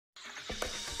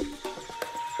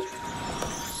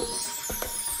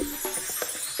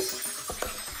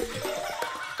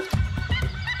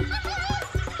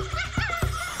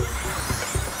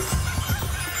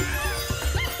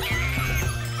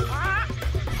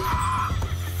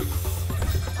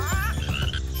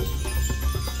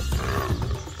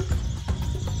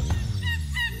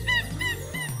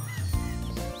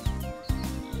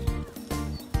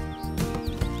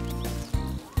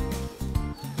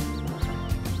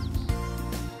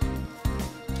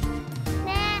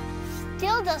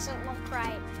Doesn't look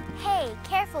right. Hey,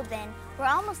 careful, Ben. We're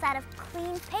almost out of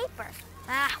clean paper.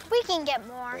 We can get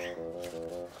more.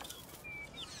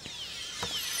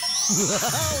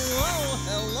 Whoa,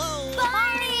 hello.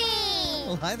 Barney!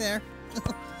 Oh, hi there.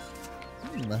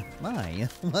 My,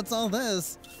 what's all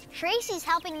this? Tracy's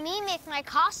helping me make my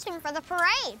costume for the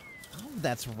parade. Oh,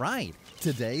 that's right.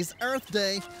 Today's Earth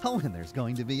Day. Oh, and there's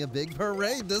going to be a big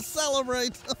parade to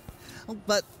celebrate.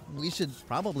 But we should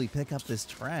probably pick up this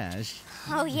trash.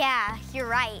 Oh, yeah, you're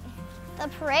right. The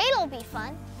parade will be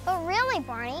fun. But really,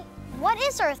 Barney, what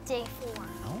is Earth Day for?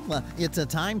 Oh, it's a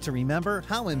time to remember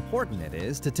how important it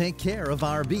is to take care of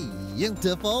our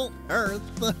beautiful Earth.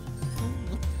 The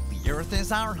Earth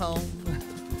is our home,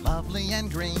 lovely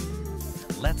and green.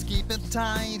 Let's keep it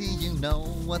tidy, you know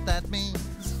what that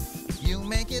means. You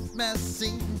make it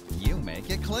messy, you make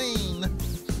it clean.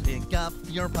 Pick up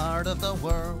your part of the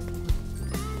world.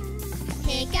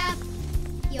 Pick up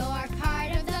your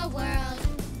part of the world.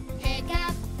 Pick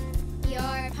up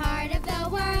your part of the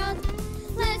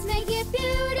world. Let's make it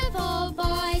beautiful,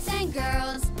 boys and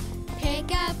girls.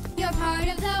 Pick up your part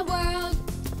of the world.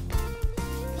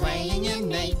 Playing in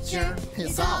nature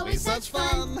is always such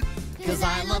fun. 'Cause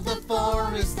I love the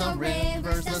forest, the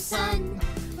rivers, the sun.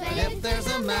 But if there's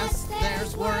a mess,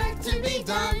 there's work to be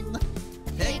done.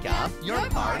 Pick up your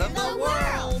part of the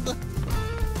world.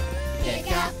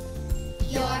 Pick up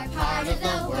your part of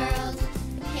the world.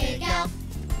 Pick up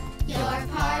your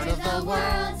part of the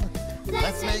world.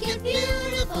 Let's make it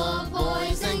beautiful,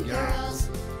 boys and girls.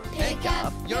 Pick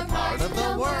up your part of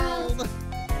the world.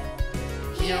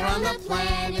 Here on the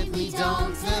planet we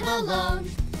don't live alone,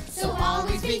 so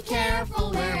always be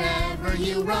careful wherever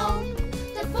you roam.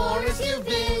 The forest you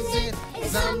visit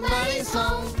is somebody's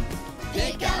home.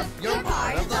 Pick up your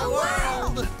part of the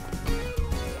world.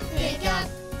 Pick up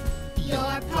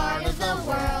your part of the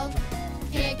world.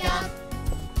 Pick up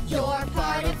your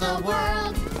part of the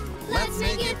world. Let's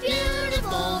make it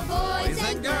beautiful, boys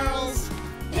and girls.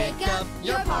 Pick up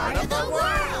your part of the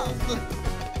world.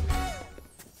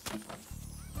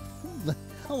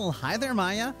 Oh, hi there,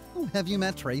 Maya. Oh, have you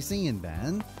met Tracy and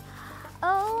Ben?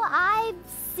 Oh, I've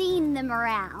seen them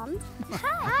around.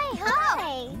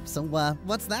 Hi. So,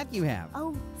 what's that you have?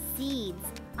 Oh, seeds.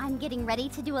 I'm getting ready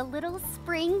to do a little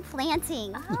spring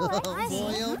planting.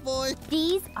 Oh boy.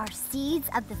 These are seeds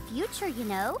of the future, you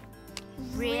know.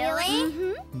 Really?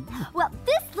 Mm-hmm. Well,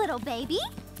 this little baby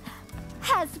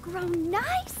has grown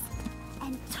nice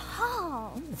and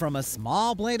tall. From a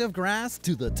small blade of grass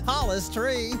to the tallest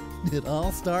tree, it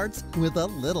all starts with a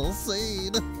little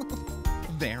seed.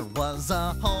 There was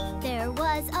a hole. There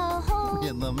was a hole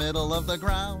In the middle of the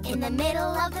ground. in the middle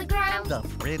of the ground. The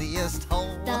prettiest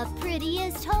hole. The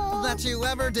prettiest hole that you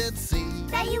ever did see.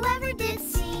 that you ever did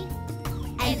see.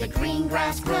 And the green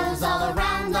grass grows all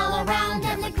around,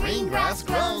 and the green grass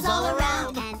grows all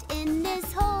around. And in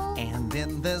this hole, And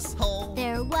in this hole,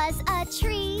 there was a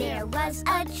tree. There was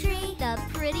a tree. The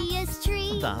prettiest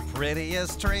tree the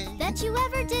prettiest tree. that you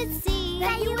ever did see.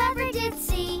 That you ever did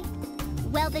see.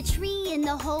 Well, the tree in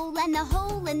the hole and the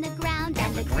hole in the ground.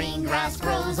 And the green grass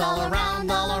grows all around,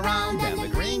 And the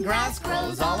green grass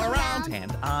grows all around.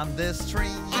 And on this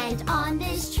tree, And on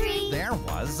this tree, there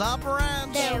was a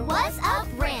branch. there was a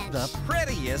branch. The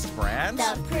prettiest branch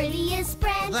The prettiest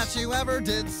branch that you ever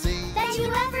did see. that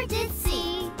you ever did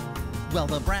see. Well,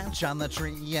 the branch on the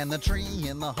tree, and the tree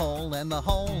in the hole, and the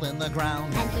hole in the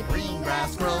ground. And the green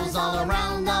grass grows all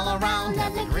around,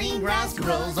 and the green grass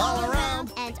grows all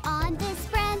around. And on this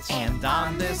branch, And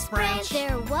on this branch,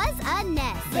 there was a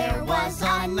nest. There was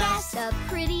a nest. The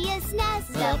prettiest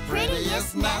nest. The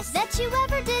prettiest nest that you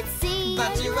ever did see.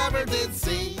 that you ever did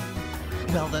see.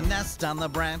 Well, the nest on the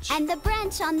branch, And the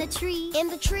branch on the tree. In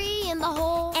the tree, in the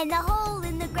hole. And the hole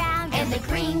in the ground. And the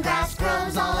green grass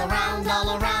grows all around,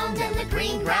 and the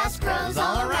green grass grows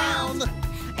all around.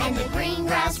 And the green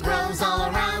grass grows all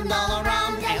around,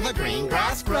 and the green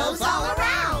grass grows all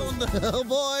around. Oh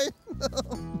boy!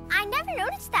 I never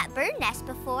noticed that bird nest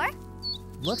before.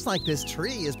 Looks like this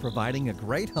tree is providing a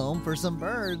great home for some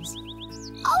birds.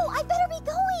 Oh, I better be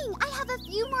going. I have a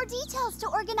few more details to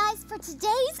organize for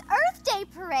today's Earth Day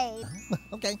parade.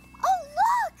 Okay,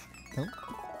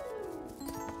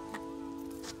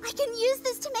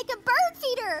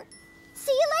 later.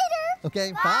 See you later.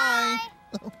 Okay, bye.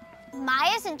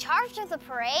 Maya's in charge of the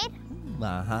parade?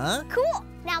 Uh-huh. Cool.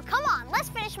 Now come on, let's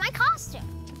finish my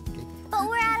costume. But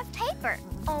we're out of paper.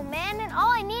 Oh man, and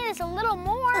all I need is a little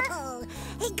more. Oh.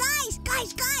 Hey,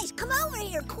 guys, come over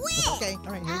here, quick. Okay,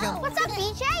 all right, here you go. What's up,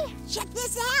 BJ? Check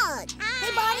this out.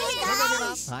 Hey, Barney,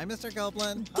 guys. Hi, Mr.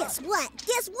 Copeland. Guess what?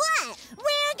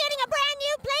 We're getting a brand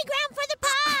new playground for the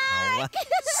park.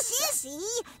 Sissy,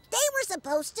 they were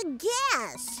supposed to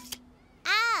guess.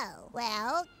 Oh,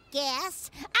 well, guess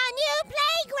a new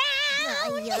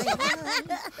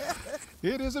playground.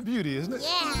 It is a beauty, isn't it?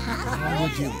 Yeah.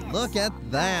 Would you look at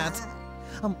that?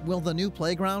 Will the new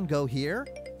playground go here?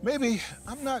 Maybe.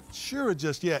 I'm not sure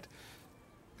just yet.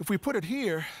 If we put it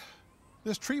here,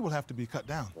 this tree will have to be cut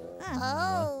down.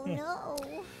 Oh, no.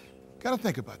 Gotta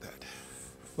think about that.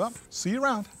 Well, see you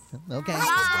around. Okay. Bye,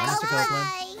 Mr. Copeland.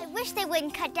 I wish they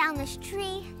wouldn't cut down this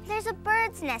tree. There's a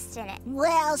bird's nest in it.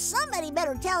 Well, somebody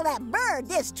better tell that bird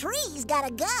this tree's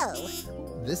gotta go.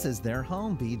 This is their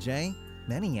home, BJ.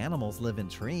 Many animals live in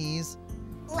trees.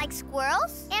 Like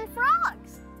squirrels and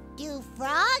frogs. Do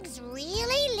frogs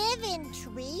really live in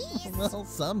trees? Well,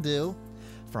 some do.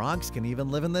 Frogs can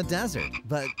even live in the desert,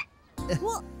 but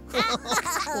Well,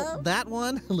 that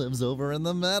one lives over in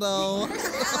the meadow.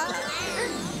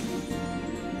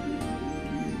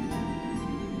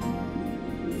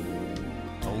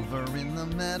 Over in the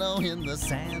meadow, in the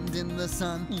sand, in the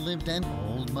sun, lived an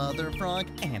old mother frog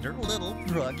and her little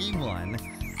froggy one.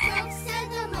 Croak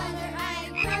said the mother, I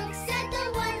croak said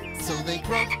the one. So they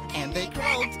croaked and they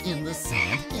croaked in the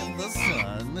sand, in the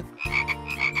sun.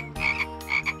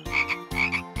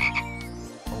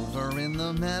 Over in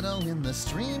the meadow, in the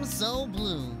stream so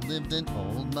blue, lived an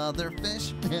old mother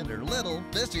fish and her little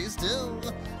fishies too.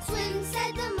 Swim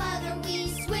said the mother, we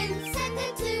swim said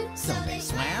the two. So they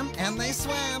swam and they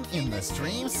swam in the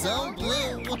stream so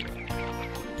blue.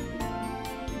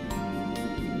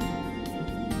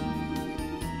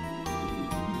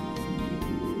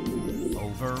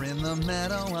 Over in the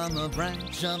meadow on the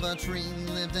branch of a tree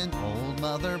lived an old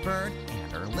mother bird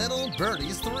and her little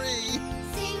birdies three.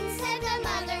 Sing said the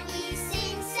mother, we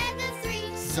sing said the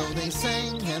three. So they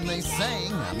sang and they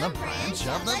sang on the branch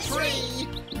of the tree.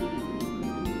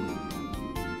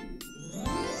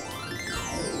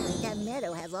 that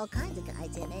meadow has all kinds of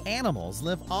guys in it. Animals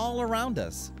live all around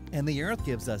us, and the earth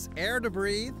gives us air to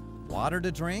breathe, water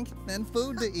to drink, and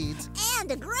food to eat.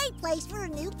 And a great place for a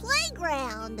new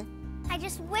playground. I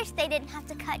just wish they didn't have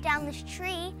to cut down this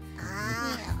tree.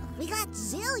 Ah, we got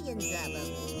zillions of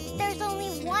them. There's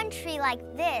only one tree like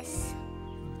this.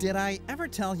 Did I ever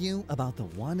tell you about the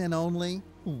one and only,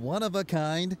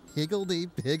 one-of-a-kind,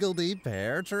 higgledy-piggledy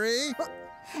pear tree?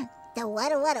 The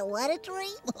what a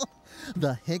tree?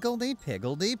 The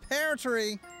higgledy-piggledy pear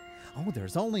tree. Oh,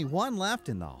 there's only one left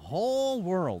in the whole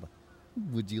world.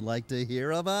 Would you like to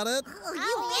hear about it?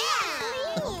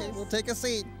 Oh, yeah. Okay, we'll take a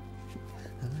seat.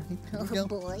 All right, here we Oh,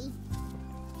 go. boy.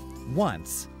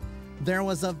 Once, there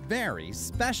was a very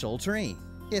special tree.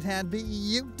 It had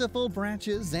beautiful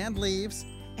branches and leaves,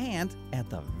 and at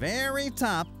the very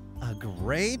top, a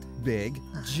great big,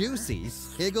 juicy,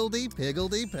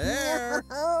 higgledy-piggledy pear.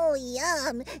 Oh,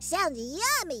 yum. Sounds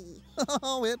yummy.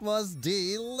 Oh, it was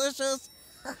delicious.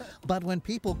 But when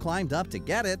people climbed up to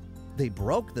get it, they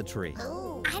broke the tree.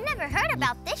 Oh. I never heard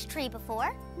about this tree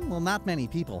before. Well, not many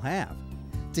people have.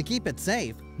 To keep it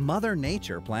safe, Mother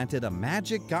Nature planted a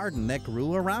magic garden that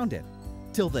grew around it,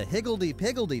 till the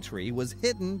higgledy-piggledy tree was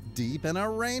hidden deep in a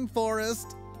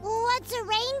rainforest. What's a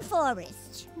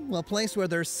rainforest? A place where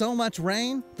there's so much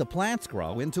rain, the plants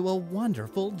grow into a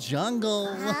wonderful jungle.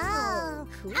 Oh,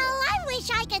 cool. Oh, I wish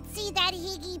I could see that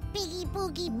higgy piggy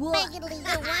boogie biggly.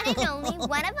 The one and only,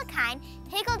 one-of-a-kind,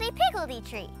 higgledy-piggledy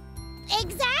tree.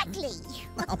 Exactly.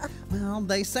 Well,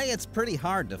 they say it's pretty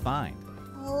hard to find.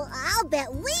 Oh, I'll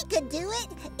bet we could do it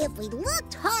if we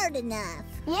looked hard enough.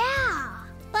 Yeah.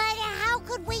 But how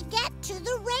could we get to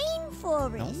the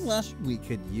rainforest? Well, we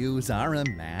could use our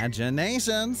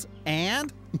imaginations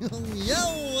and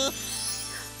yo!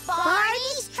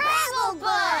 Barney's Travel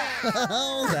Book!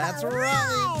 Oh, that's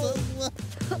right!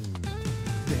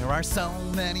 There are so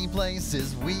many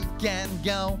places we can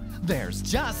go. There's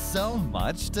just so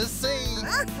much to see.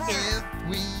 If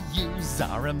we use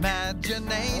our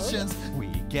imaginations, we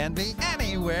can be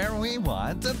anywhere we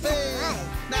want to be.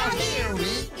 Now here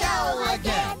we go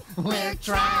again. We're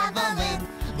traveling.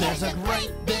 There's a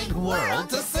great big world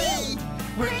to see.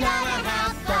 We're gonna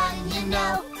have fun, you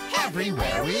know,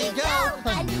 everywhere we go.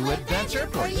 A new adventure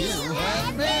for you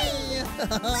and me.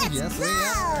 Yes, we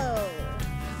are.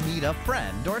 Meet a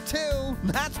friend or two.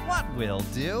 That's what we'll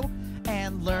do.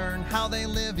 and learn how they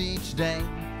live each day.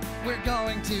 We're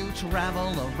going to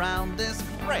travel around this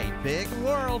great big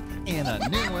world in a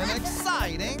new and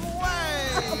exciting way.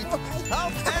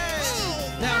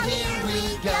 Okay, now here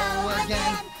we go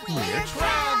again. We're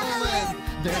traveling.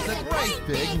 There's a great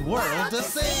big world to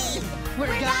see. We're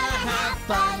gonna have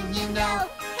fun, you know,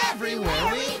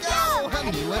 everywhere we go.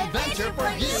 A new adventure for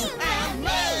you and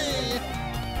me.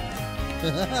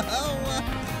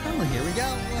 Oh, here we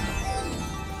go.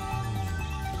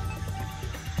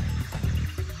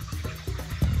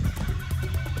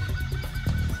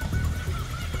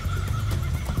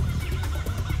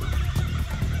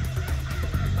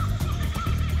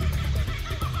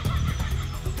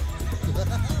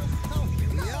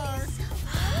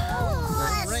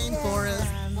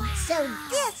 So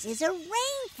this is a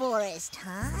rainforest,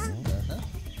 huh?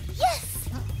 Yes!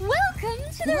 Welcome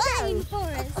to the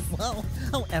rainforest.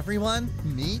 Well, everyone,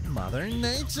 meet Mother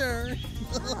Nature.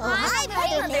 Hi,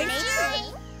 Mother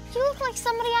Nature. You look like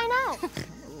somebody I know.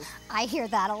 I hear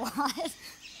that a lot.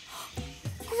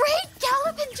 Great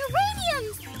galloping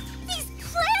geraniums! These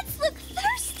plants look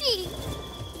thirsty!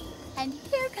 And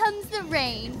here comes the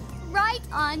rain, right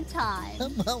on time.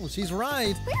 Well, she's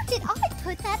right. Where did I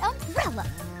put that umbrella?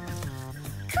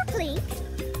 Kerplink.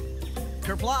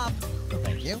 Kerplop.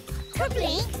 Thank you.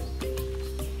 Kerplink.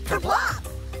 Kerplop.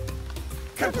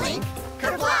 Kerplink.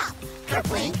 Kerplop.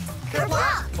 Kerplink.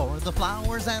 Kerplop. For the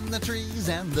flowers and the trees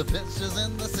and the fishes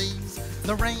in the seas,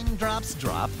 the raindrops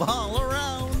drop all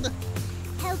around.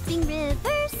 Helping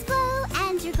rivers flow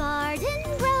and your garden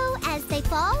grow as they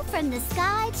fall from the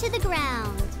sky to the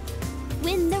ground.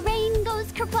 When the rain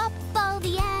goes kerplop, all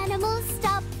the animals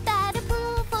stop at a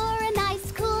pool for a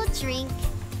nice cool drink.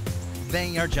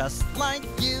 They are just like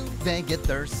you, they get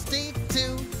thirsty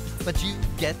too, but you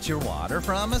get your water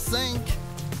from a sink.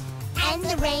 And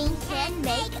the rain can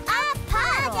make a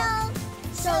puddle,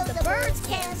 so the birds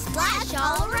can splash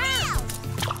all around.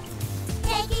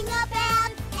 Taking a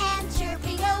bath and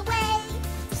chirping away,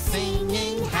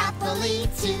 singing happily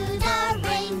to the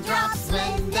raindrops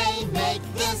when they make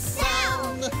this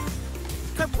sound.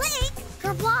 Kerplink,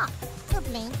 kerplop,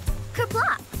 kerplink,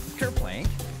 kerplop, Kerplink.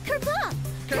 kerplop,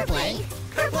 kerplink,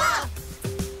 kerplop.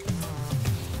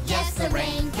 Yes, the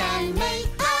rain can make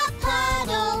a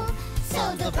puddle,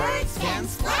 so the birds can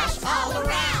splash all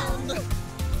around.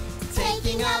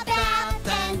 Taking a bath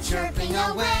and chirping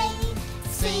away,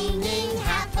 singing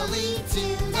happily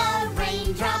to the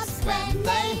raindrops when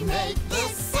they make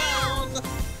this sound.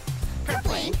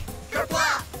 Kerplink,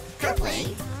 kerplop,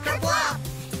 kerplink, kerplop.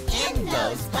 In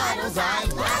those puddles I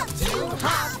love to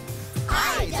hop.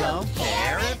 I don't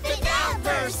care if it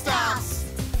never stops.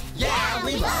 Yeah,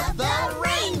 we love the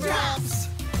raindrops.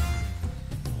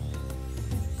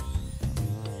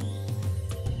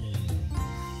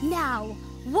 Now,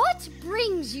 what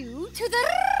brings you to the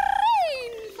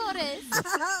rainforest?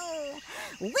 Oh,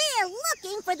 we're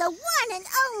looking for the one and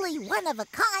only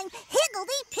one-of-a-kind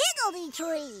higgledy-piggledy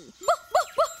tree.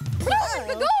 Flowering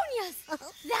begonias!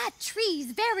 That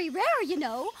tree's very rare, you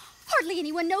know. Hardly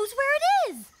anyone knows where it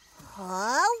is.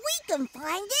 Oh, we can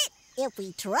find it if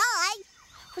we try.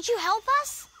 Would you help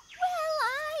us? Well,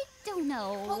 I don't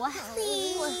know.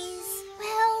 Please.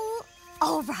 Well,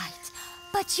 all right.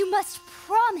 But you must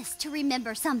promise to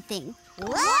remember something.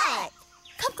 What?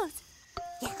 Come close.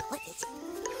 Yeah, what is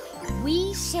it?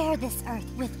 We share this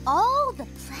earth with all the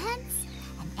plants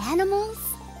and animals.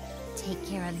 Take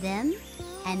care of them,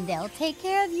 and they'll take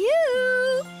care of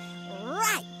you.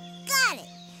 Right, got it.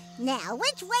 Now,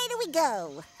 which way do we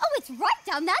go? Oh, it's right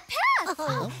down that path.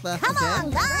 Oh, that's come okay.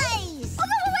 on, guys. Oh,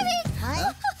 wait.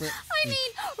 Huh? I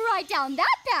mean, right down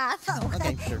that path.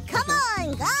 Okay, sure. Come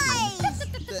on, guys.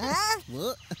 Huh?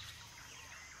 What?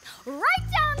 Right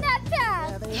down that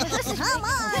path. Come on,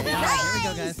 All right, guys. here we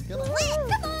go, guys. Come on.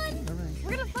 Come on. All right.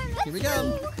 We're gonna find that Here we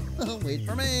go. Oh, wait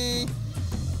for me.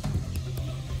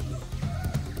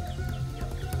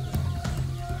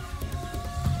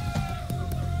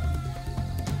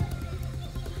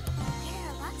 There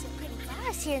are lots of pretty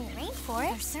flowers here in the rainforest.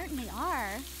 There certainly are.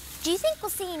 Do you think we'll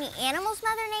see any animals,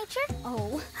 Mother Nature?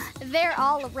 Oh, they're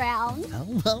all around.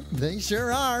 Oh, well, they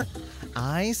sure are.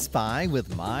 I spy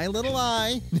with my little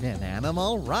eye an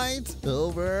animal right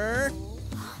over.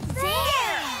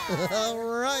 There! All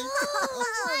right.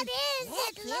 What is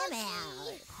it? Look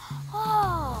out.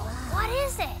 Oh, what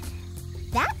is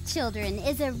it? That, children,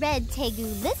 is a red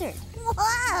tegu lizard.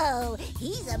 Whoa,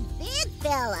 he's a big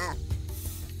fella.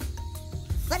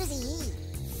 What does he eat?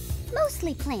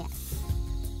 Mostly plants.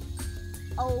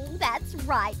 Oh, that's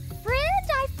right. Friend,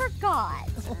 I forgot.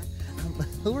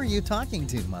 Who are you talking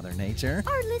to, Mother Nature?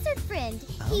 Our lizard friend.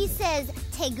 He says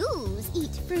tegus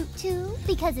eat fruit too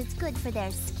because it's good for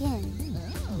their skin.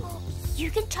 You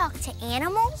can talk to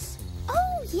animals?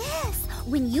 Oh, yes.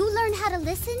 When you learn how to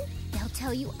listen, they'll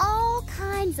tell you all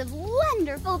kinds of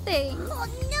wonderful things. Oh,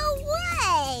 no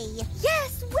way!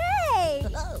 Yes, way!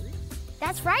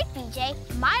 That's right, BJ.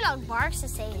 My dog barks to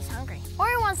say he's hungry, or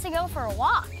he wants to go for a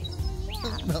walk.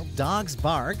 Well, dogs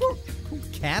bark,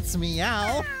 cats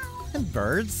meow, and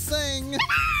birds sing.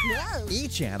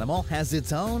 Each animal has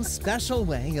its own special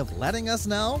way of letting us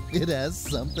know it has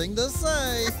something to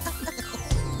say.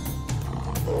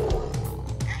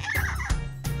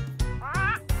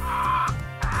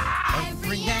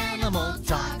 Every animal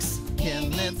talks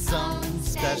in its own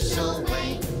special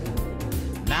way.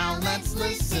 Now let's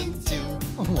listen to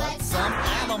what some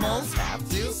animals have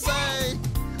to say.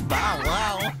 Bow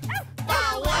wow,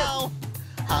 bow wow.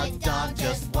 A dog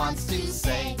just wants to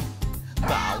say,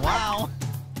 bow wow,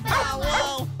 bow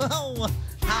wow. Oh,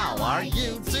 how are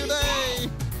you today?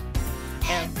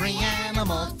 Every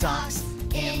animal talks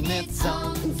in its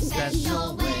own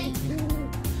special way.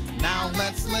 Now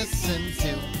let's listen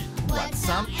to what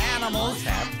some animals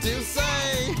have to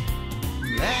say.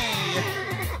 Neigh,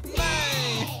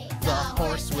 neigh, the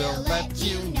horse will let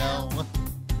you know.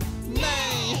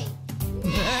 Neigh,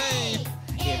 neigh,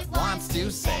 it wants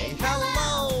to say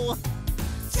hello.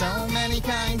 So many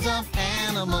kinds of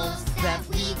animals that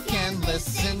we can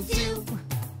listen to.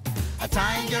 A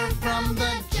tiger from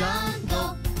the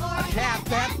jungle, a cat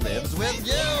that lives with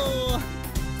you.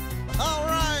 All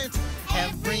right,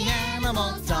 every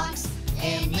animal talks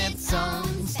in its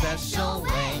own special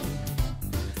way.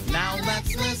 Now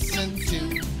let's listen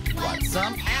to what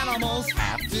some animals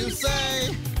have to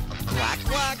say. Quack,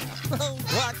 quack,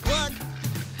 quack, quack.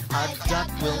 A duck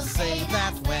will say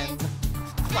that when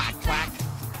quack, quack,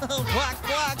 quack,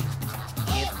 quack.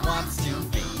 It wants to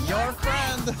be your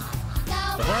friend.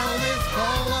 The world is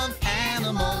full of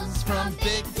animals from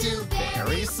big to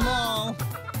very small.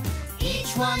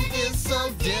 Each one is so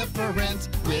different,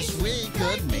 wish we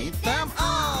could meet them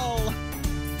all.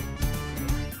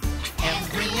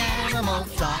 Every animal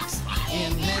talks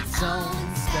in its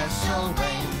own special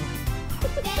way.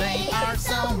 They are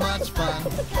so much fun,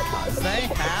 cause they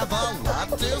have a lot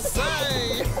to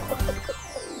say.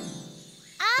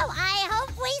 Oh, I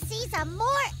hope we see some more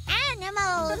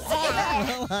animals.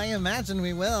 Well, I imagine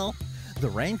we will. The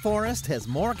rainforest has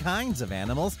more kinds of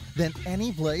animals than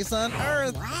any place on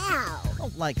Earth. Wow.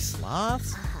 Like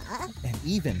sloths, and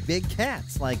even big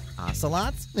cats like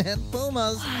ocelots and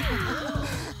pumas.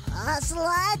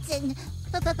 Ocelots and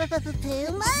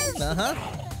pumas?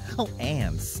 Oh,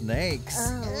 and snakes.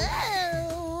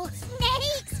 Oh,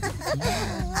 snakes?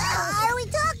 Are we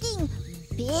talking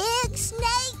big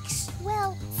snakes?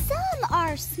 Well, some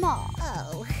are small.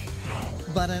 Oh,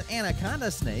 But an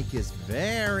anaconda snake is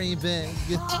very big.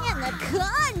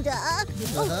 anaconda?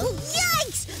 Oh,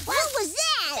 yikes! What was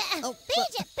that?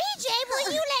 BJ,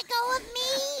 will you let go of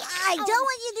me? I don't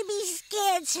want you to be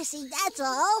scared, Sissy, that's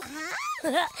all.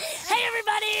 Hey,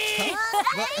 everybody!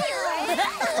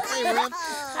 Hey, Rip.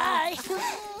 Hi.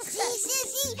 See,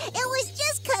 Sissy, it was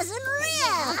just Cousin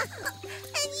Rip.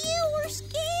 And you were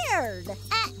scared.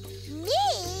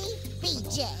 Me?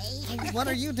 BJ. What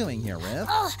are you doing here, Rip?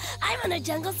 Oh, I'm on a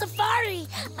jungle safari.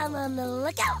 I'm on the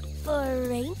lookout for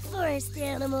rainforest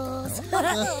animals.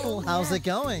 Oh, how's it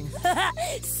going?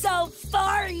 So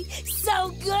fari,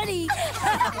 so goody.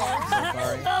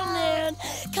 Oh, man.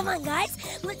 Come on, guys.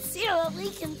 Let's see what we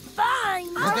can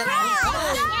find. Okay,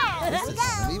 Let's this is go.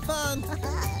 gonna be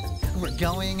fun. We're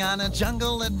going on a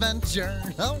jungle adventure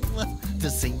to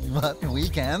see what we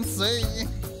can see.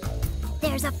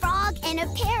 There's a frog and a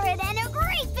parrot and a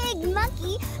great big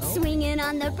monkey swinging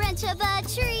on the branch of a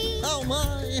tree. Oh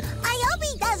my! I hope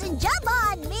he doesn't jump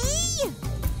on me.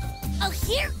 Oh,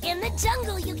 here in the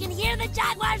jungle, you can hear the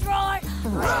jaguars roar.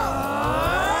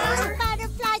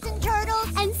 Butterflies and turtles.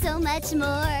 And so much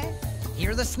more.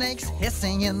 Hear the snakes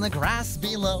hissing in the grass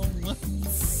below.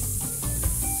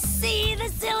 See the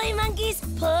silly monkeys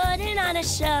putting on a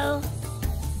show.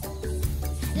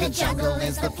 The jungle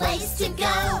is the place to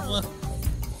go.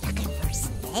 Looking for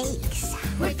snakes.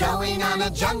 We're going on a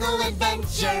jungle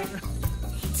adventure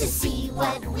To see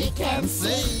what we can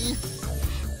see.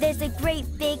 There's a great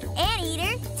big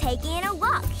anteater taking a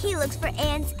walk. He looks for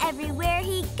ants everywhere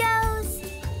he goes.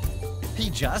 He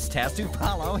just has to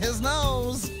follow his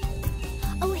nose.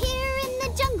 Oh, here in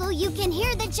the jungle, you can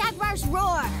hear the jaguars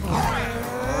roar.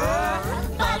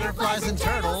 Butterflies and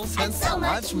turtles and so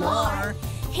much more.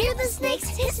 Hear the snakes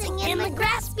hissing in the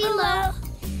grass below.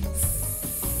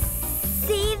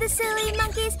 See the silly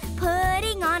monkeys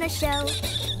putting on a show.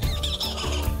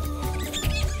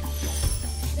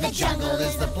 The jungle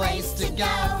is the place to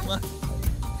go.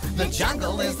 The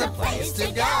jungle is the place to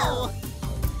go.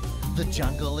 The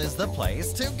jungle is the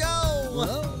place to go.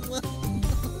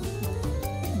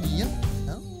 Yep.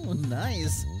 Oh,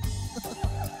 nice.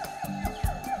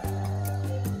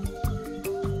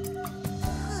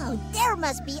 Oh, there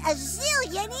must be a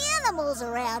zillion animals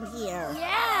around here.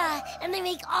 Yeah, and they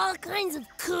make all kinds of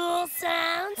cool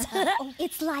sounds.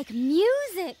 It's like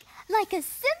music, like a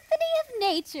symphony of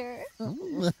nature.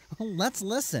 Oh, let's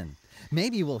listen.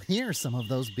 Maybe we'll hear some of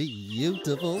those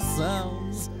beautiful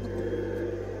sounds.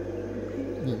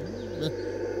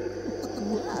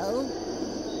 Whoa.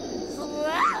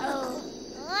 Whoa.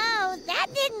 Whoa, that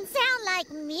didn't sound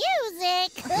like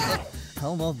music.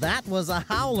 Oh, well, that was a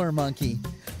howler monkey,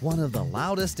 one of the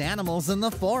loudest animals in the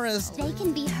forest. They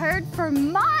can be heard for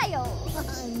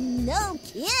miles. No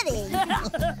kidding. I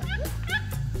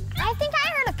think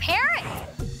I heard a parrot.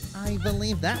 I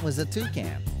believe that was a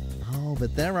toucan. Oh,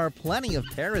 but there are plenty of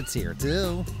parrots here,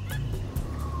 too.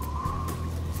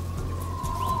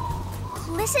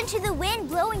 Listen to the wind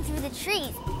blowing through the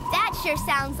trees. That sure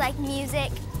sounds like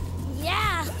music.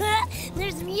 Yeah,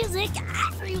 there's music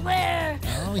everywhere.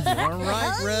 Oh, you're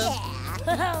right, Rip.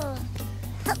 Oh.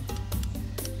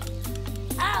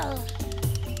 Oh.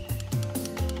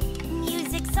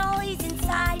 Music's always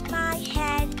inside my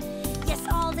head. Yes,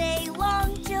 all day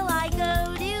long till I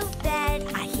go to bed.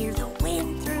 I hear the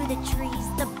wind through the trees,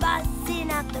 the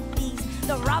buzzing of the bees,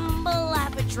 the rumble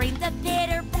of a train, the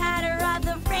pitter-patter of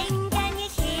the rain. Can you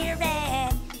hear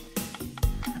it?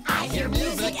 I hear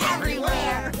music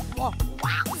everywhere. Whoa,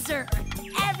 wowzer!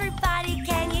 Everybody,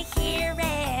 can you hear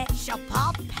it?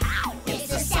 Sha-pop-pow! It's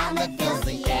the sound that fills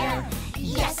the air.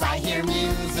 Yes, I hear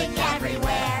music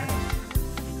everywhere.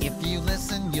 If you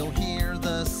listen, you'll hear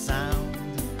the sound.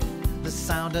 The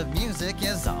sound of music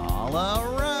is all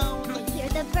around. I hear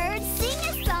the birds sing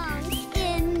a song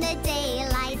in the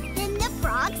daylight. Then the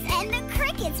frogs and the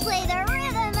crickets play the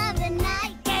rhythm of the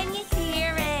night. Can you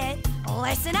hear it?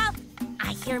 Listen up!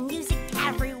 I hear music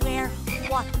everywhere.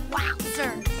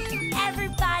 Wowzer!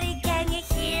 Everybody, can you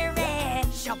hear it?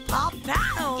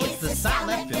 Sha-pop-pow! It's the sound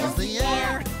that fills the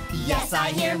air. Yes, I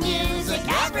hear music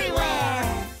everywhere.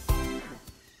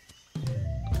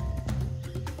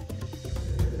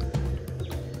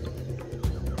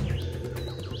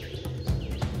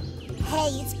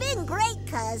 Hey, it's been great,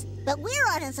 cuz, but we're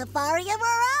on a safari of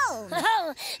our own.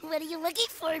 Oh, what are you looking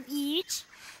for, Peach?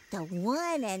 The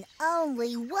one and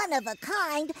only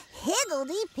one-of-a-kind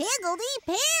higgledy-piggledy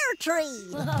pear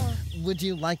tree. Oh. Would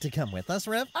you like to come with us,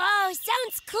 Rip? Oh,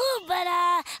 sounds cool, but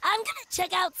I'm gonna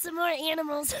check out some more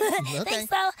animals. Okay. Thanks,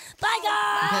 though. Bye,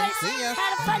 guys. Okay, see ya.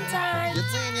 Had a fun time. Good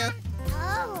seeing you.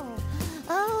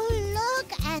 Oh, look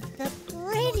at the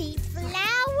pretty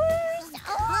flowers.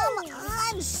 Come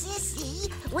on, sissy.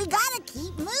 We gotta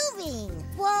keep moving.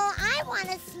 Well, I want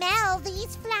to smell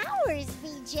these flowers,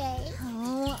 BJ.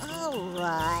 Oh, all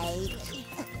right.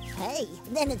 Hey,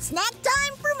 then it's snack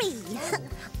time for me.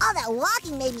 All that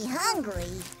walking made me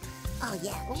hungry. Oh,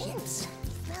 yeah, chips.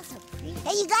 Smells so pretty.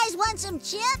 Hey, you guys want some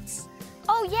chips?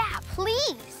 Oh, yeah,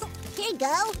 please. Here you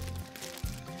go.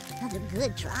 Another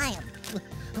good try 'em.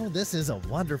 Oh, this is a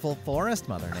wonderful forest,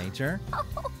 Mother Nature.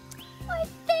 Why,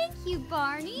 thank you,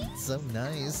 Barney. So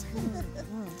nice.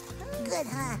 Good,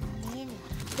 huh?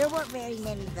 There weren't very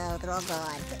many, though. They're all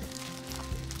gone.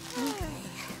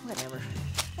 Whatever.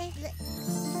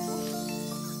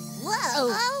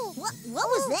 Whoa! Oh. What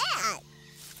was that?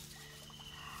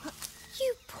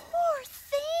 You poor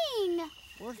thing.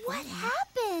 What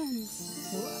happened?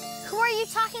 Who are you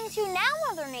talking to now,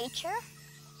 Mother Nature?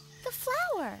 The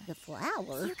flower. The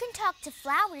flower? You can talk to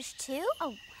flowers, too?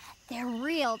 Oh, they're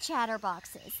real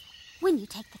chatterboxes. When you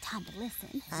take the time to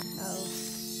listen. Uh-oh.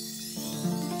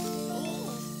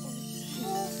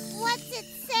 What's it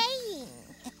saying?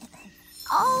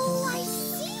 Oh, I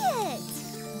see it.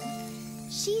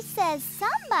 She says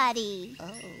somebody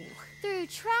Oh. threw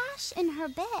trash in her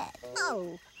bed.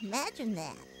 Oh, imagine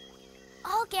that.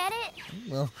 I'll get it.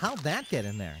 Well, how'd that get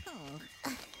in there?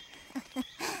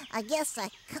 I guess I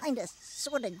kind of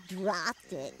sort of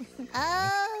dropped it.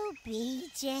 Oh,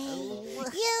 BJ,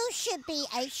 you should be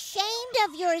ashamed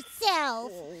of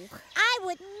yourself. I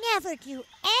would never do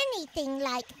anything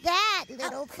like that,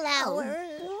 little flower.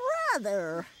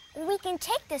 Brother. We can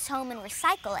take this home and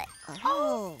recycle it.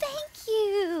 Oh. Thank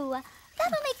you.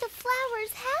 That'll make the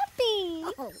flowers happy.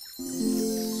 Oh.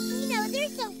 You know, they're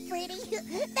so pretty.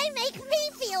 They make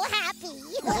me feel happy.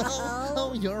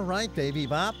 Oh, you're right, Baby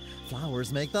Bop.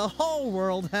 Flowers make the whole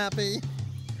world happy.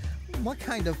 What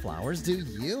kind of flowers do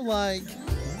you like?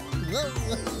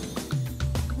 Whoa.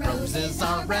 Roses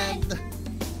are red,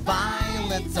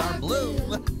 violets are blue.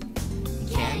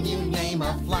 Can you name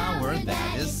a flower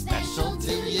that is special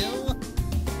to you?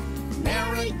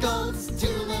 Marigolds,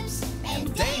 tulips,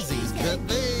 and daisies could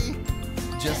be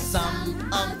just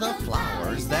some of the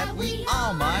flowers that we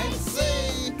all might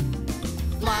see.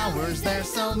 Flowers, there's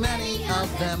so many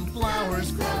of them.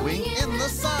 Flowers growing in the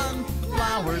sun.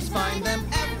 Flowers, find them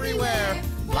everywhere.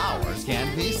 Flowers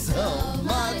can be so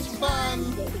much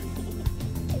fun.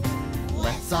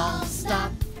 Let's all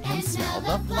stop and smell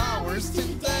the flowers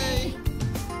today.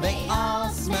 They all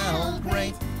smell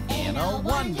great in a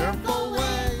wonderful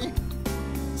way.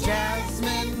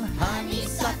 Jasmine,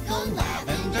 honeysuckle,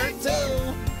 lavender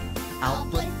too. I'll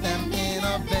put them in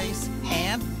a vase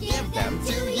and give them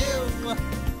to you.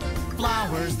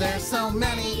 Flowers, there's so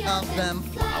many of them.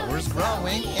 Flowers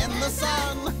growing in the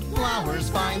sun. Flowers,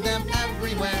 find them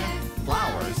everywhere.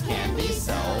 Flowers can be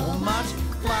so much.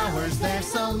 Flowers, there's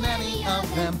so many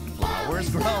of them. Flowers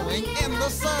growing in the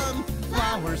sun.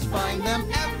 Flowers, find them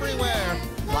everywhere.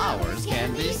 Flowers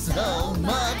can be so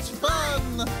much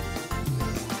fun.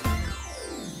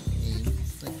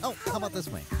 Oh, how about this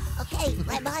way? Okay,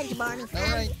 right behind you, Barney.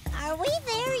 All right. Are we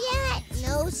there yet?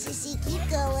 No, Sissy, keep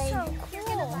going. So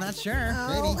cool. I'm not sure.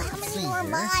 Oh, Maybe. how Let's many see more here.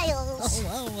 miles?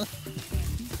 Oh,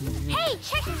 Hey,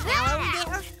 check Now that are we out.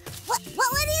 there? What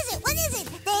is it? What is it?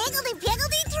 The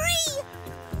higgledy-piggledy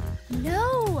tree?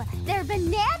 No, they're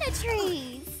banana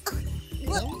trees.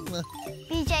 oh.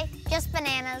 BJ, just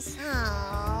bananas.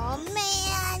 Oh,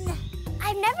 man.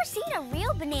 I've never seen a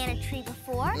real banana tree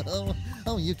before.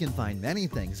 Oh, you can find many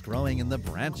things growing in the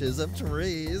branches of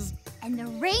trees. And the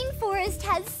rainforest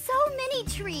has so many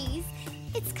trees.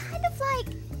 It's kind of like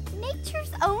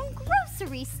nature's own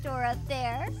grocery store up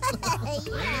there.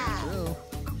 Yeah. True.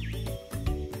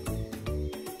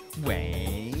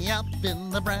 Way up in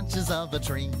the branches of a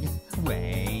tree,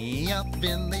 way up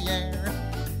in the air.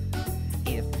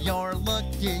 If you're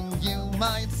looking, you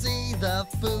might see the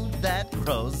food that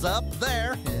grows up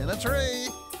there in a tree.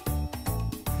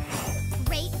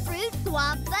 Grapefruit,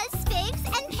 guavas, figs,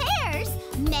 and pears.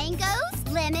 Mangoes,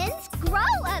 lemons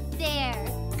grow up there.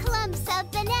 Clumps of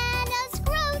bananas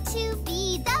grow to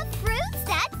be the fruits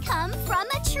that come from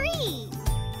a tree.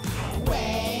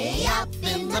 Way up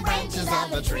in the branches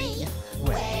of a tree,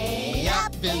 way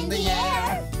up in the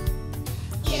air.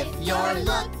 If you're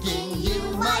looking,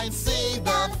 you might see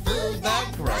the food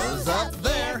that grows up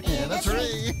there in a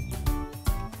tree.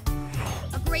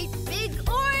 A great big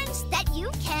orange that you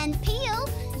can peel.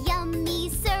 Yummy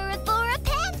syrup for a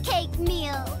pancake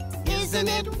meal. Isn't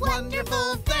it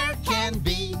wonderful there can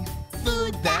be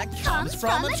food that comes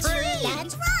from a tree?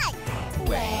 That's right.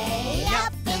 Way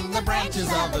up in the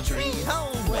branches of a tree,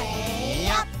 oh, way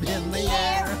up in the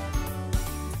air.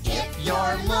 If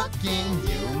you're looking,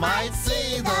 you might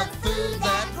see the food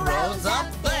that grows up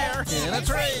there in a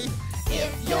tree.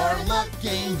 If you're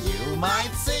looking, you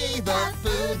might see the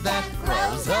food that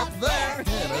grows up there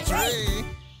in a tree.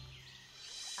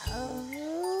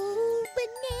 Oh,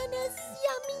 bananas.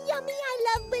 Yummy, yummy. I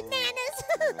love bananas.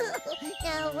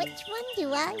 Now, which one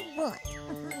do I want?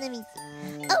 Let me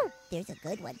see. Oh, there's a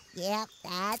good one. Yep,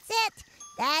 that's it.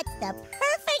 That's the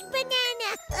perfect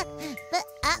banana. But,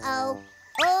 uh-oh.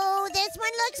 Oh, this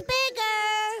one looks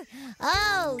bigger.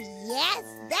 Oh, yes,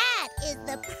 that is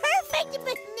the perfect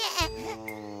banana.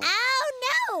 Oh,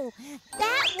 no,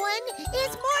 that one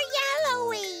is more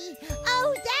yellowy.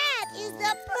 Oh, that is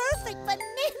the perfect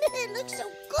banana. It looks so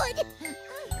good.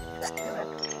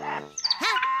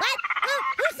 Huh? What? Oh,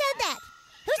 who said that?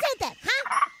 Who said that, huh?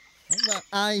 Well,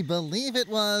 I believe it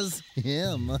was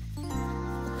him.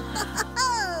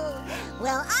 Oh,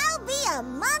 well, I'll be a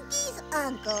monkey's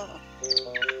uncle.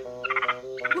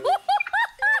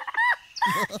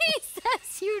 He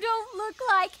says you don't look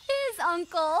like his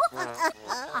uncle.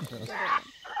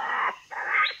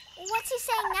 What's he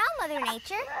saying now, Mother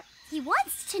Nature? He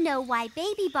wants to know why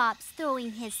Baby Bop's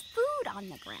throwing his food on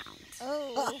the ground.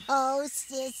 Oh,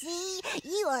 Sissy,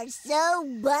 you are so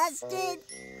busted.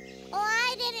 Oh,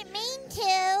 I didn't mean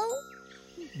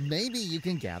to. Maybe you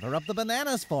can gather up the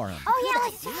bananas for him. Oh, yeah,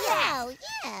 let's do that. Oh,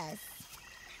 yes.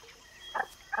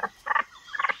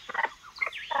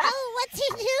 Oh, what's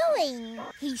he doing?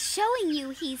 He's showing you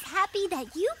he's happy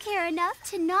that you care enough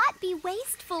to not be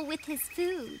wasteful with his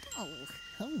food. Oh,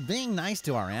 being nice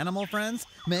to our animal friends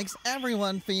makes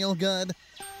everyone feel good.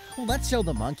 Let's show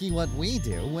the monkey what we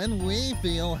do when we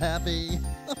feel happy.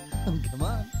 Come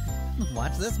on,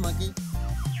 watch this, monkey.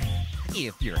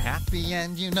 If you're happy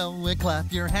and you know it,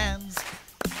 clap your hands.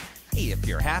 If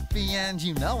you're happy and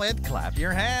you know it, clap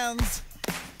your hands.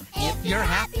 If you're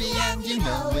happy and you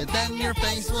know it, then your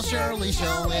face will surely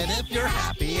show it. If you're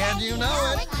happy and you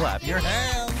know it, clap your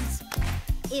hands.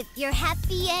 If you're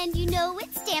happy and you know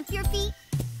it, stamp your feet.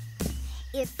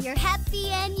 If you're happy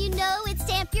and you know it,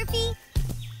 stamp your feet.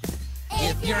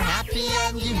 If you're happy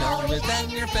and you know it, then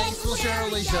your face will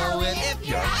surely show it. If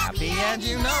you're happy and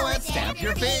you know it, stamp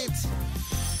your feet.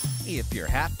 If you're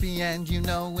happy and you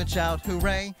know it, shout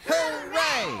hooray,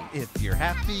 hooray! If you're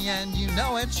happy and you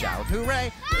know it, shout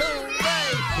hooray,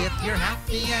 hooray! If you're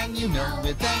happy and you know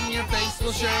it, then your face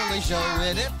will surely show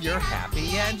it. If you're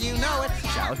happy and you know it,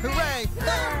 shout hooray,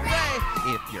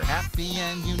 hooray! If you're happy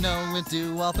and you know it,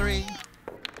 do all three.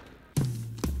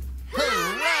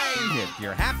 Hooray! If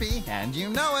you're happy and you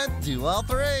know it, do all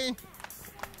three.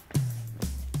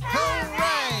 Hooray!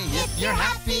 If you're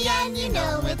happy and you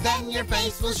know it, then your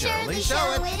face will surely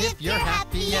show it. If you're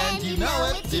happy and you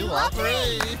know it, do all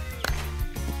three.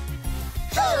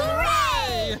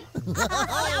 Hooray!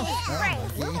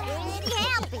 Really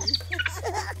happy.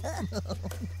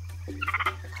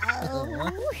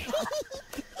 Oh,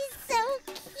 he's so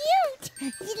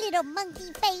cute. His little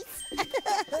monkey face.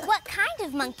 What kind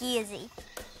of monkey is he?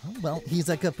 Oh, well, he's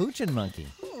a capuchin monkey.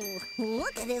 Ooh,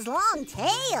 look at his long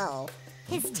tail.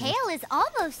 His tail is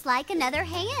almost like another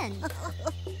hand.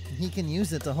 He can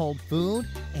use it to hold food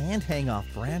and hang off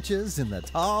branches in the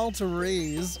tall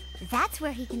trees. That's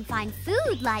where he can find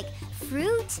food like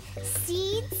fruit,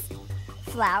 seeds,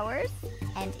 flowers,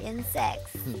 and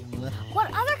insects.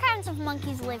 What other kinds of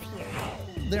monkeys live here?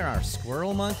 There are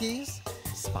squirrel monkeys,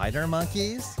 spider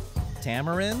monkeys,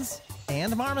 tamarins,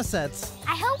 and marmosets.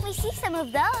 I hope we see some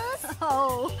of those.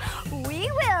 Oh, we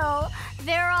will.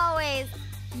 They're always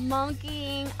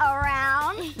monkeying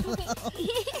around.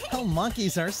 Oh,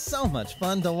 monkeys are so much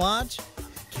fun to watch.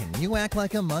 Can you act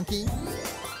like a monkey?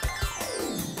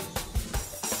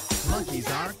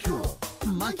 Monkeys are cool.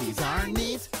 Monkeys are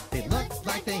neat. They look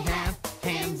like they have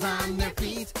hands on their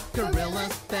feet.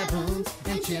 Gorillas, baboons,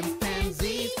 and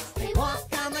chimpanzees. They walk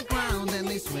on the ground and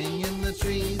they swing in the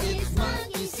trees. It's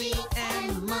monkey see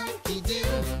and monkey do.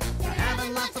 They're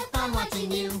having lots of fun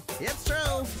watching you. It's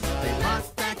true. They rock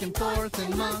back and forth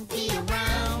and monkey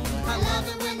around. I love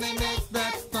it when they make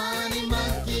that funny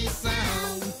monkey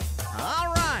sound.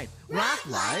 All right, rock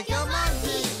like a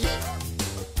monkey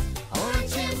or a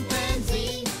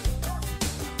chimpanzee.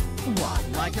 Walk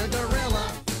like a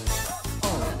gorilla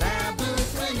or a baboon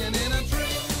swinging in a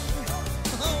tree.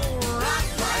 Oh, rock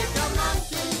like a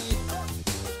monkey.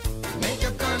 Make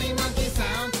a funny monkey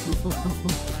sound.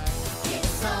 It's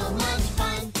so much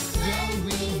fun when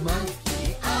we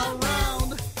monkey around.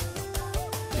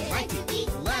 They like to eat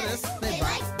lettuce, they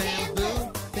like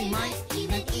bamboo. They might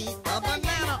even eat a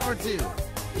banana or two.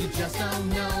 You just don't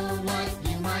know what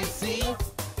you might see.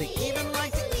 They even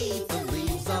like to eat the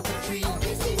leaves off a tree.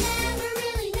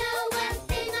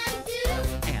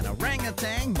 An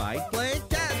orangutan might play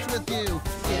catch with you.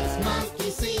 It's monkey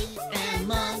see and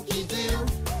monkey do.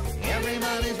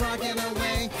 Everybody's rocking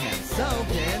away, and so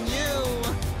can you.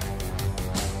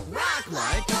 Rock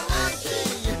like a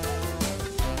monkey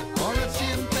or a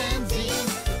chimpanzee.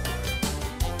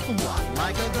 Walk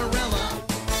like a gorilla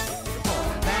or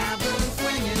a baboon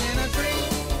swinging in a tree.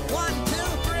 1, 2,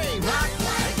 3, rock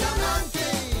like a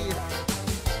monkey.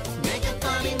 Make a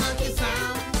funny monkey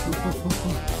sound.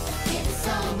 It's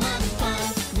so much fun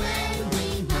when we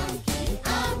monkey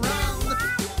around.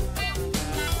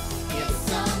 It's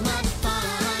so much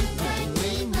fun when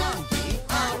we monkey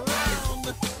around.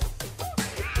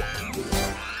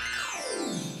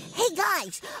 Hey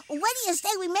guys, what do you say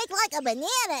we make like a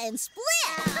banana and split?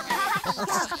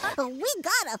 We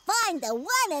gotta find the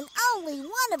one and only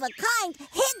one of a kind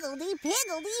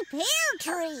higgledy-piggledy pear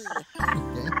tree.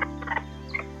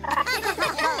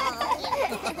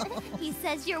 He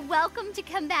says you're welcome to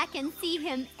come back and see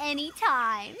him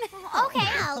anytime. Okay.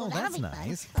 Oh, that'll that's be fun.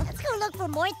 nice. Let's go look for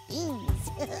more things.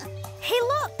 Hey,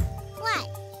 look, What?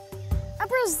 a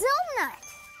Brazil nut.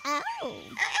 Oh.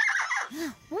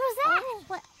 What was that? Oh,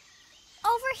 what?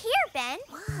 Over here, Ben.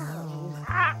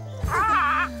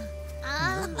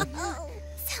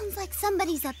 Sounds like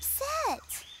somebody's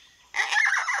upset.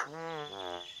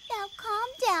 Now calm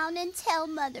down and tell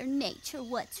Mother Nature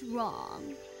what's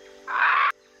wrong.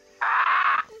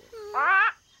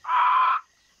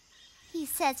 He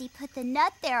says he put the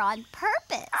nut there on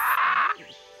purpose.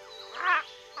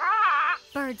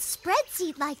 Birds spread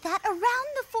seed like that around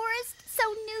the forest so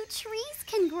new trees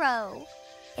can grow.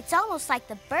 It's almost like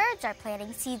the birds are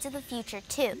planting seeds of the future,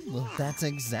 too. Well, that's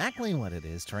exactly what it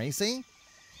is, Tracy.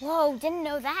 Whoa, didn't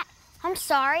know that. I'm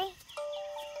sorry.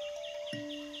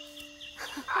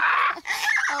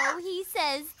 Oh, he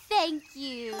says thank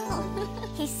you.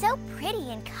 He's so pretty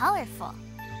and colorful.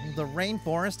 The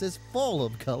rainforest is full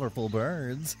of colorful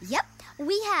birds. Yep,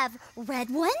 we have red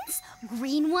ones,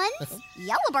 green ones,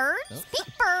 yellow birds, pink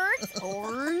birds,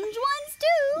 orange ones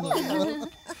too.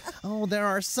 Oh, there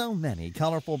are so many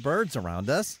colorful birds around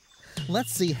us.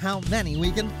 Let's see how many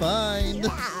we can find.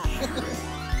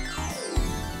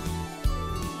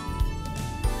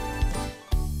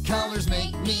 Colors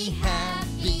make me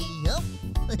happy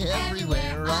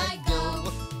everywhere I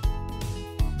go.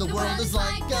 The world is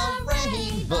like a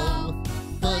rainbow,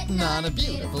 putting on a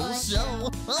beautiful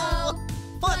show. Oh,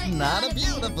 putting on a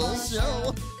beautiful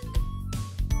show.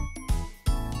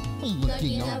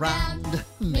 Looking around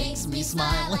makes me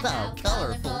smile at how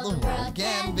colorful the world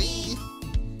can be.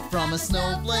 From a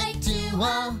snowflake to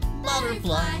a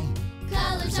butterfly,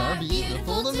 colors are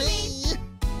beautiful to me.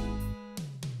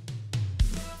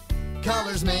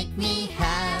 Colors make me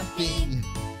happy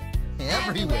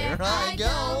everywhere I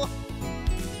go.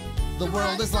 The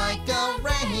world is like a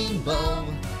rainbow,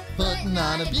 putting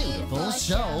on a beautiful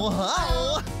show.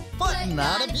 Oh, putting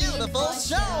on a beautiful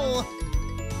show.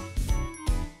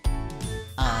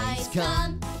 Eyes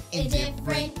come in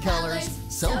different colors,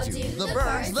 so do the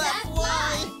birds that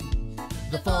fly.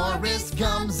 The forest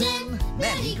comes in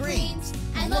many greens,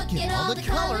 and look at all the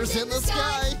colors in the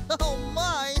sky. Oh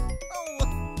my!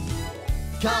 Oh.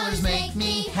 Colors make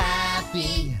me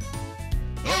happy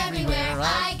everywhere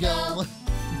I go.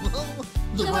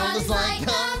 The world is like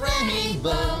a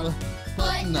rainbow,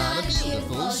 putting on a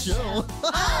beautiful show.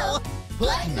 Oh,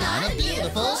 putting on a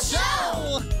beautiful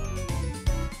show.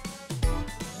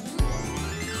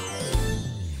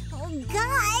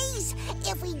 Guys,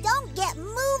 if we don't get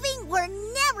moving, we're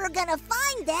never gonna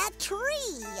find that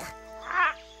tree.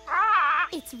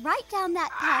 It's right down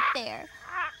that path there.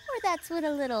 Or that's what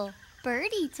a little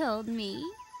birdie told me.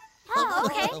 Oh,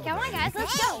 okay. Come on, guys.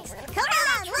 Let's go. Come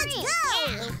on, let's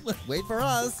go. Wait for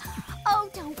us. Oh,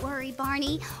 don't worry,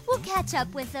 Barney. We'll catch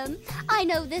up with them. I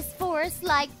know this forest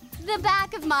like the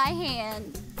back of my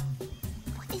hand.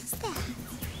 What is that?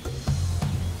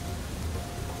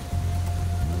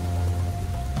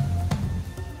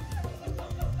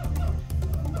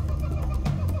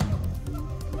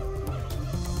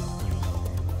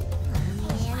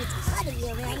 Man, it's gotta be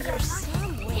around here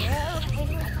somewhere.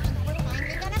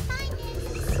 Finally gonna find it.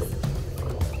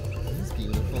 It's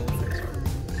beautiful.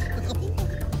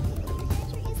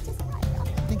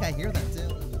 I think I hear that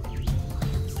too.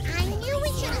 I knew we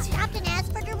should have stopped and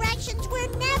asked for directions. We're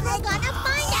never gonna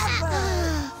find it.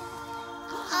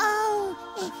 Oh,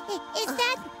 is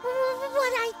that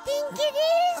what I think it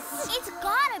is? It's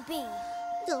gotta be.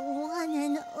 The one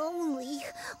and only,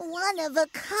 one of a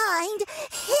kind,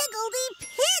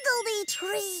 higgledy-piggledy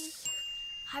tree.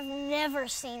 I've never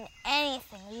seen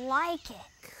anything like it.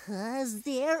 'Cause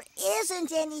there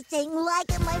isn't anything like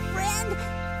it, my friend.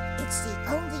 It's the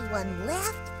only one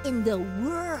left in the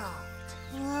world.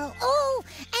 Oh,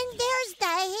 and there's the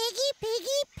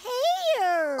higgy-piggy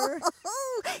pear.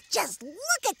 Oh, just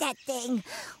look at that thing.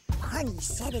 Barney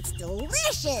said it's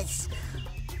delicious.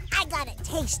 I gotta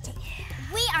taste it.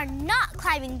 We are not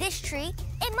climbing this tree.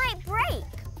 It might break.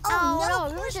 Oh,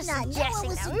 no, we were of just course not. No one suggesting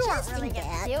was that. We weren't really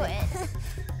suggesting gonna do that. it.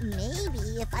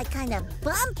 Maybe if I kind of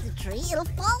bump the tree, it'll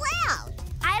fall out.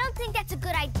 I don't think that's a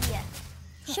good idea.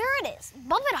 Sure it is.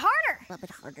 Bump it harder. Bump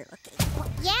it harder, okay.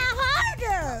 Yeah,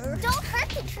 harder! Don't hurt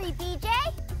the tree, BJ.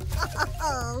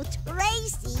 Oh,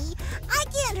 Tracy, I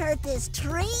can't hurt this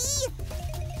tree.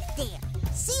 There,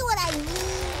 see what I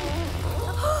mean?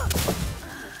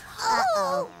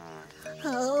 Uh-oh.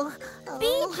 Oh.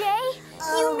 BJ,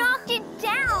 you knocked it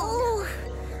down.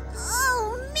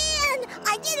 Oh, man,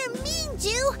 I didn't mean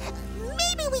to.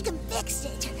 Maybe we can fix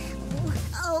it.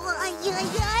 Oh,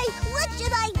 what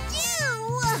should I do?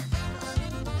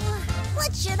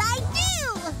 What should I do?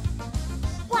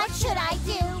 What should I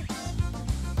do?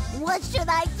 What should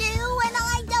I do when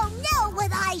I don't know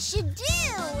what I should do?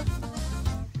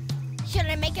 Should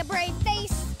I make a brave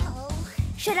face? Oh,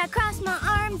 Should I cross my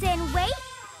arms and wait?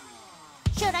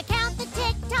 should I count the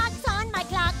tick-tocks on my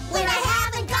clock when I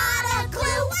haven't got a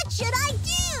clue? What should I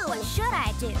do? What should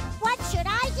I do? What should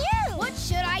I do? What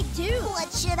should I do?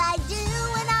 What should I do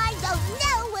when I don't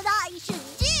know what I should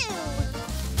do?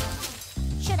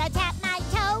 Should I tap my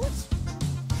toes?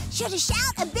 Should I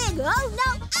shout a big oh no,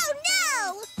 oh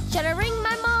no? Should I ring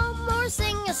my mom or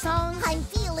sing a song? I'm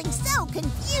feeling so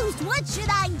confused. What should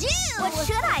I do? What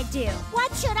should I do?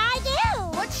 What should I do?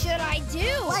 What should I do?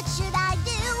 What should I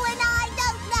do when I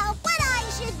don't know what I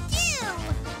should do?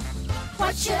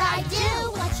 What should I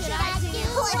do? What should I do?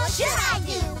 What should I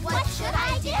do? What should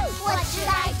I do? What should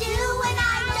I do when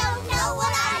I don't know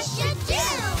what I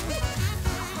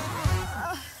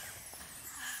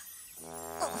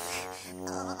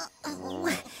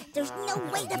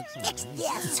It's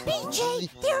this. BJ,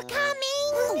 they're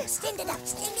coming. Stand it up,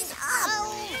 stand it up.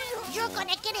 Oh, you're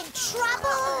gonna get in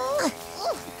trouble.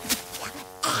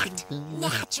 Act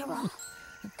natural.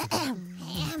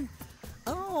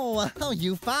 Oh,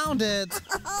 you found it.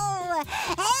 Oh,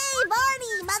 hey,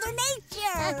 Barney, Mother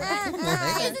Nature.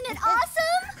 Isn't it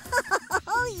awesome?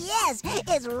 Oh, yes,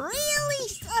 it's really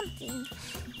something,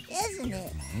 isn't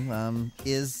it?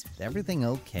 Is everything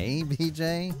okay,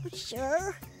 BJ?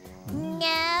 Sure.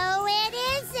 No, it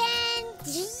isn't.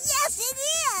 Yes, it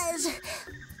is.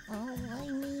 Oh, I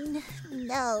mean,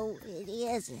 no, it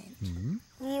isn't.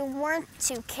 You weren't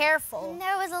too careful.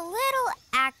 There was a little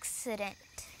accident.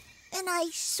 And I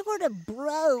sort of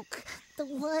broke the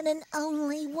one and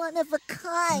only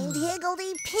one-of-a-kind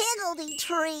higgledy-piggledy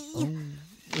tree.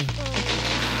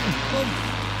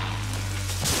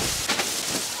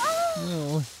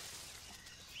 Oh.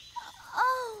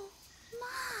 Oh,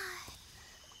 my.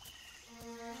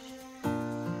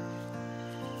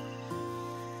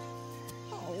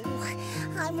 Oh,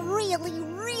 I'm really,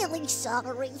 really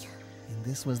sorry. And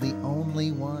this was the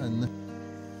only one.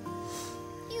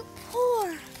 You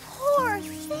poor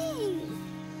thing.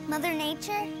 Mother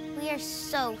Nature, we are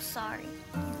so sorry.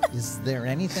 Is there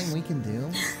anything we can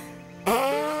do?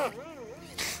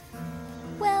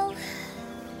 Well,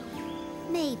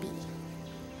 maybe.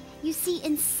 You see,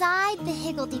 inside the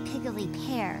higgledy-piggledy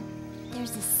pear,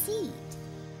 there's a seed.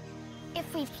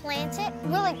 If we plant it,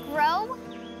 will it grow?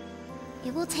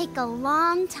 It will take a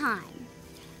long time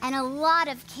and a lot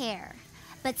of care.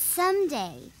 But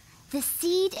someday, the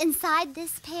seed inside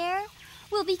this pear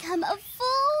will become a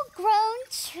full-grown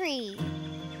tree.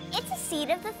 It's a seed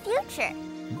of the future.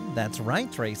 That's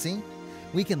right, Tracy.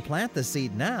 We can plant the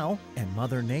seed now, and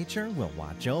Mother Nature will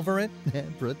watch over it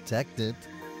and protect it.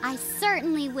 I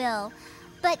certainly will.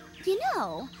 But, you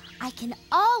know, I can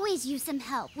always use some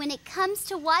help when it comes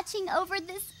to watching over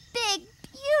this big,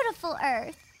 beautiful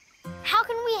Earth. How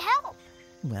can we help?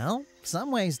 Well,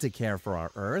 some ways to care for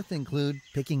our Earth include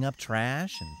picking up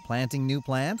trash and planting new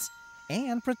plants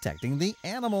and protecting the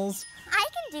animals. I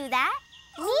can do that.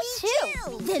 Me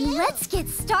too. Then let's get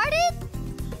started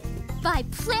by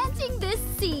planting this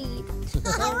seed.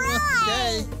 All right.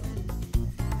 Okay.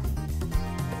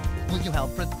 Will you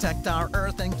help protect our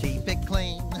Earth and keep it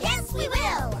clean? Yes, we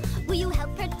will. Will you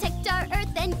help protect our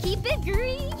Earth and keep it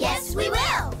green? Yes, we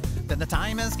will. Then the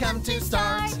time has come to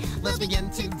start. Let's begin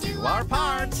to do our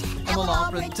part. And we'll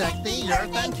all protect the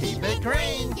Earth and keep it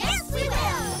green. Yes, we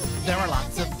will. There are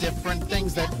lots of different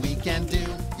things that we can do.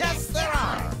 Yes, there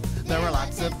are. There are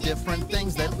lots of different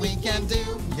things that we can do.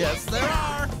 Yes, there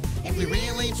are. If we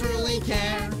really truly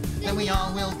care, then we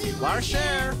all will do our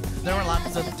share. There are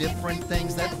lots of different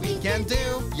things that we can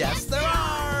do. Yes, there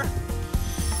are.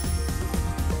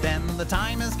 Then the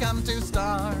time has come to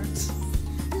start.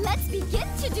 Let's begin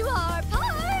to do our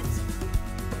part.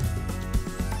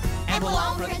 And we'll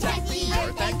all protect the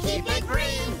Earth and keep it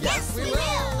green. Yes, we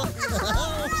will.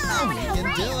 We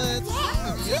can do it.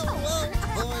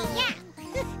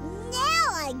 Now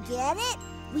I get it.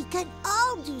 We can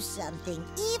all do something,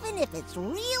 even if it's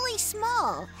really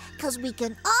small, because we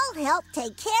can all help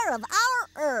take care of our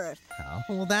Earth. Oh,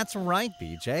 well, that's right,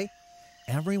 BJ.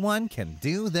 Everyone can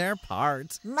do their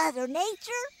part. Mother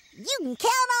Nature, you can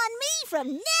count on me from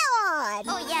now on.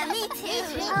 Oh, yeah, me too.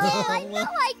 Oh, I know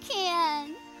I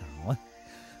can. Oh,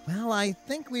 well, I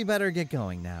think we better get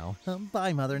going now.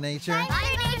 Bye, Mother Nature.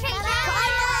 Mother Nature,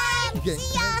 Bye. Okay,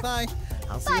 See ya. bye.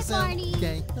 I'll see Bye, you soon. Barney.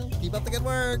 Okay, keep up the good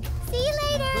work. See you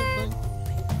later.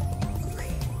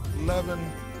 11,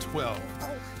 12.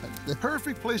 The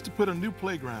perfect place to put a new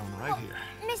playground right here.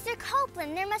 Mr.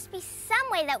 Copeland, there must be some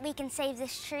way that we can save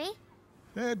this tree.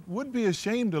 It would be a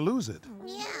shame to lose it.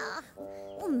 Yeah.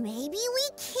 Well, maybe we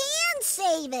can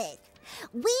save it.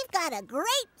 We've got a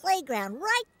great playground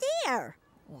right there.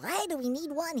 Why do we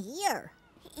need one here?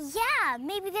 Yeah,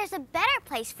 maybe there's a better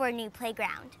place for a new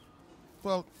playground.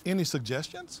 Well, any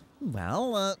suggestions?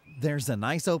 Well, there's a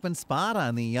nice open spot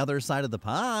on the other side of the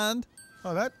pond.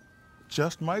 Oh, that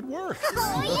just might work.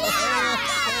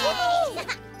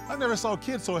 I never saw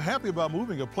kids so happy about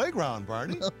moving a playground,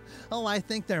 Barney. Oh, I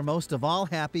think they're most of all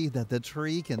happy that the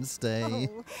tree can stay.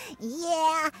 Oh,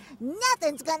 yeah,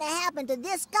 nothing's gonna happen to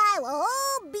this guy while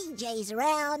old BJ's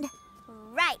around.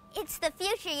 Right, it's the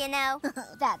future, you know.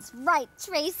 That's right,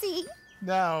 Tracy.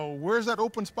 Now, where's that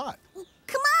open spot?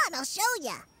 Come on, I'll show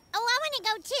ya. Oh, I wanna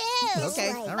go too. Okay,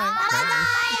 This way. all right. Bye-bye.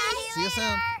 See you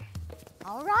soon.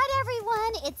 All right,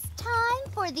 everyone, it's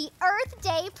time for the Earth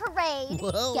Day Parade.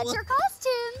 Whoa. Get your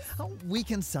costumes. Oh, we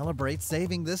can celebrate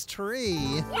saving this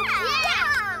tree.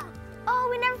 Yeah! Oh,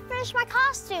 we never finished my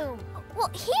costume. Well,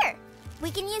 here,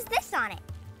 we can use this on it.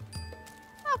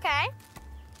 Okay.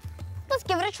 Let's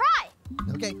give it a try.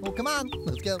 Okay, well, come on.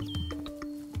 Let's go.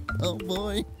 Oh,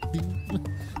 boy.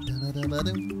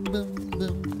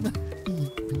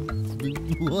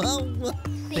 Whoa.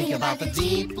 Think about the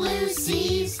deep blue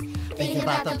seas. Think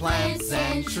about the plants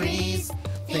and trees.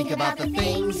 Think about the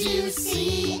things you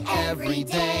see every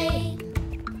day.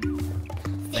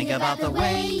 Think about the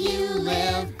way you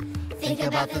live. Think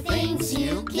about the things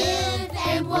you give.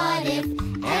 And what if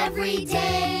every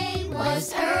day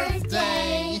was Earth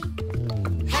Day?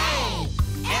 Hey!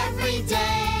 Every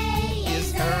day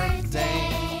is Earth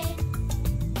Day.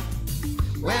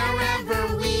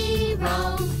 Wherever we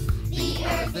roam, the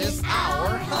Earth is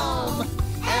our home.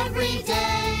 Every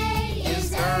day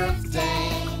is Earth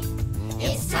Day.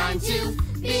 It's time to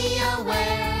be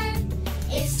aware.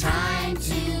 It's time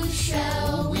to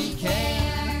show we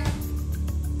care.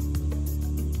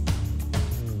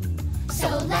 So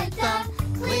let the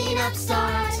cleanup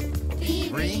start. Be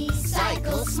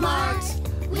recycle smart.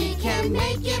 We can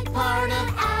make it part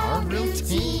of our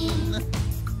routine.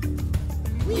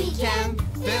 We can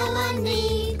fill a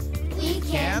need. We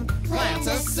can plant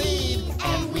a seed.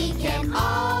 And we can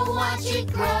all watch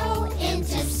it grow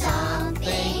into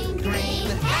something green.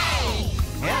 Hey!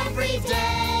 Every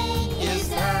day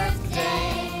is Earth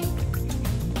Day.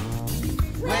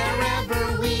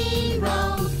 Wherever we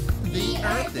roam, the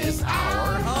Earth is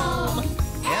our home.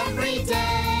 Every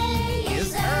day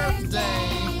is Earth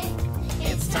Day.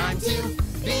 It's time to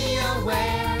be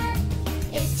aware.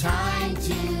 It's time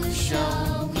to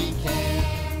show we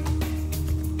care.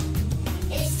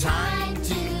 It's time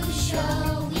to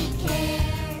show we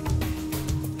care.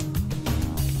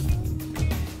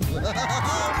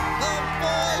 Oh,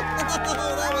 boy.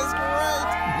 That was great.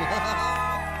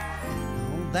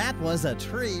 That was a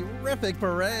terrific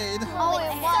parade. Oh,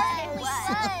 it was.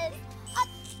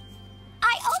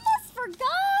 I almost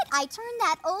forgot. I turned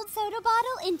that old soda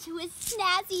bottle into a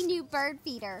snazzy new bird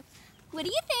feeder. What do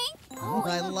you think? Oh,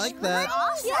 I like that.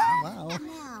 Awesome. Wow.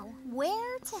 Now,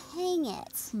 where to hang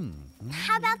it?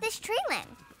 How about this tree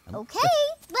limb? Okay,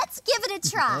 let's give it a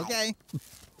try. Okay.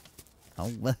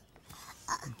 Oh,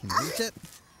 can you reach it?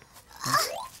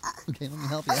 Okay, let me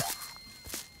help you.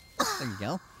 There you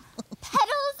go.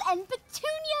 Petals and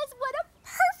petunias, what a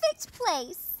perfect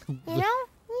place. You know,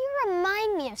 you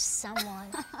remind me of someone.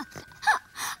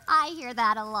 I hear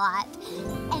that a lot.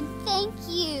 And thank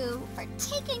you for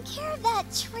taking care of that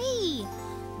tree.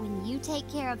 When you take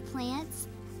care of plants,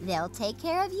 they'll take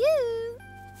care of you.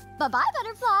 Bye-bye,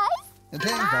 butterflies. Okay,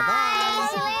 bye-bye.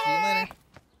 See you See you later.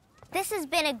 This has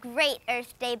been a great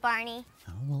Earth Day, Barney.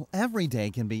 Oh, well, every day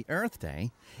can be Earth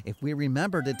Day if we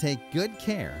remember to take good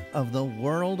care of the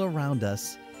world around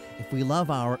us. If we love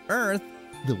our Earth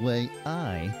the way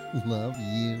I love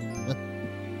you.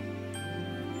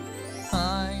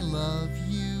 I love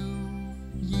you,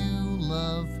 you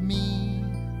love me.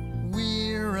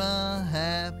 We're a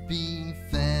happy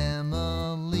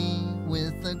family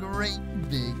with a great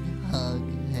big hug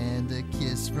and a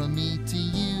kiss from me to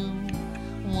you.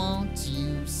 Won't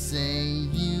you say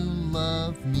you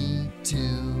love me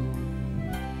too?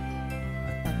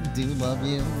 I do love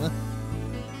you.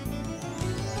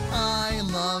 I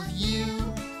love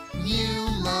you, you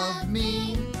love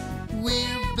me.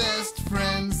 We're best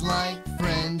friends like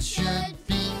friends should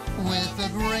be. With a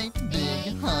great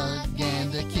big hug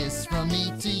and a kiss from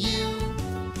me to you.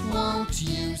 Won't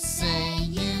you say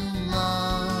you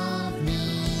love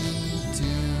me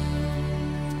too?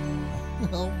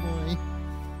 Oh boy.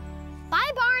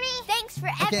 Bye, Barney. Thanks for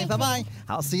everything. Okay, bye-bye.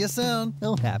 I'll see you soon.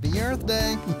 Oh, happy Earth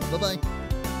Day. Bye-bye.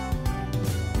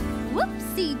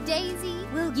 Whoopsie daisy.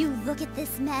 Will you look at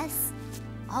this mess?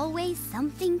 Always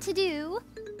something to do.